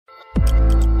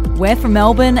We're from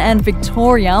Melbourne and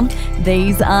Victoria.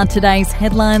 These are today's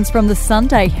headlines from the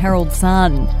Sunday Herald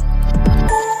Sun.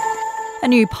 A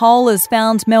new poll has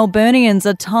found Melburnians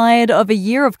are tired of a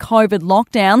year of COVID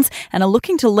lockdowns and are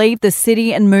looking to leave the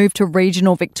city and move to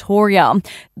regional Victoria.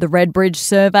 The Redbridge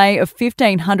survey of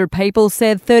 1,500 people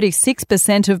said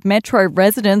 36% of Metro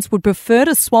residents would prefer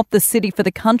to swap the city for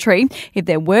the country if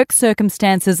their work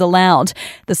circumstances allowed.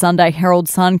 The Sunday Herald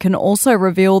Sun can also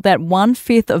reveal that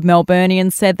 1/5 of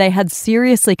Melburnians said they had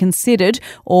seriously considered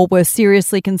or were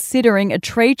seriously considering a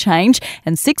tree change,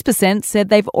 and 6% said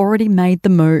they've already made the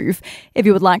move. If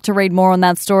you would like to read more on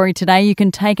that story today, you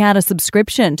can take out a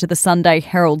subscription to the Sunday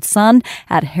Herald Sun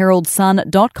at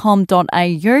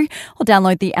heraldsun.com.au or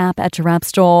download the app at your app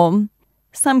store.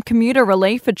 Some commuter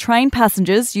relief for train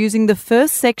passengers using the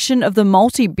first section of the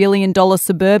multi-billion-dollar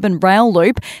suburban rail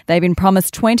loop. They've been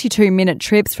promised 22-minute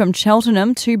trips from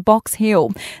Cheltenham to Box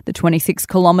Hill. The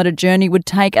 26-kilometre journey would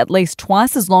take at least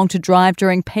twice as long to drive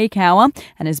during peak hour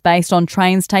and is based on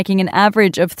trains taking an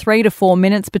average of 3 to 4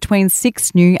 minutes between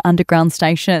 6 new underground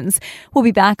stations. We'll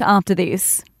be back after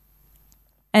this.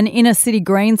 An inner-city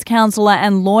Greens councillor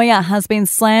and lawyer has been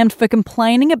slammed for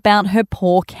complaining about her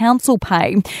poor council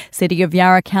pay. City of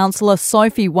Yarra councillor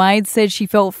Sophie Wade said she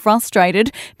felt frustrated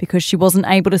because she wasn't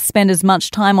able to spend as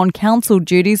much time on council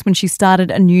duties when she started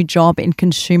a new job in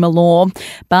consumer law.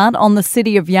 But on the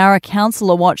City of Yarra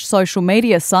Councillor Watch social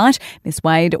media site, Miss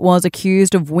Wade was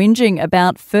accused of whinging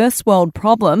about first world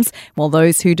problems, while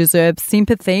those who deserved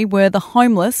sympathy were the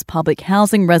homeless, public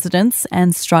housing residents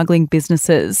and struggling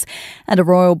businesses. And a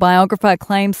royal biographer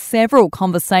claims several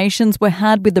conversations were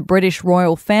had with the British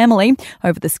royal family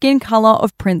over the skin colour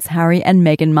of Prince Harry and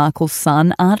Meghan Markle's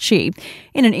son, Archie.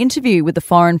 In an interview with the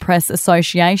Foreign Press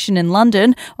Association in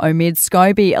London, Omid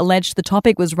Scobie alleged the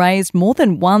topic was raised more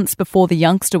than once before the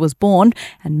youngster was born,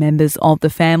 and members of the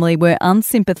family were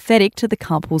unsympathetic to the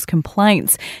couple's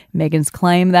complaints. Meghan's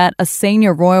claim that a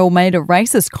senior royal made a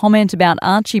racist comment about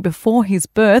Archie before his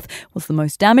birth was the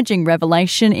most damaging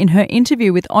revelation in her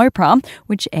interview with Oprah,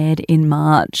 which aired in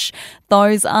March.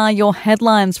 Those are your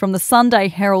headlines from the Sunday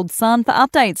Herald Sun. For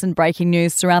updates and breaking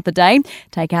news throughout the day,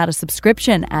 take out a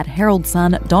subscription at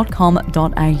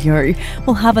heraldsun.com.au.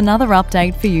 We'll have another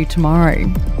update for you tomorrow.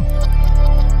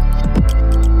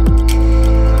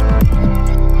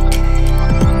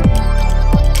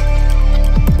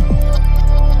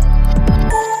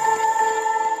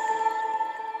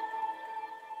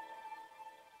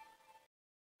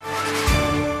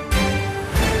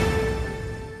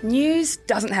 News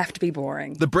doesn't have to be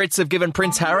boring. The Brits have given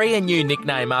Prince Harry a new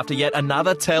nickname after yet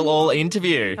another tell-all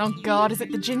interview. Oh God, is it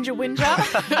the Ginger Whinger?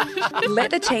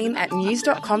 Let the team at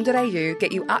news.com.au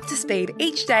get you up to speed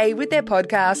each day with their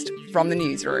podcast, From the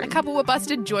Newsroom. A couple were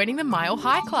busted joining the Mile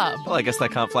High Club. Well, I guess they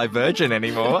can't play Virgin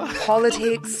anymore.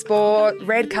 Politics, sport,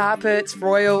 red carpets,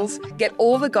 royals. Get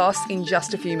all the goss in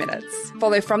just a few minutes.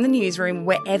 Follow From the Newsroom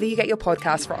wherever you get your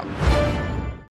podcast from.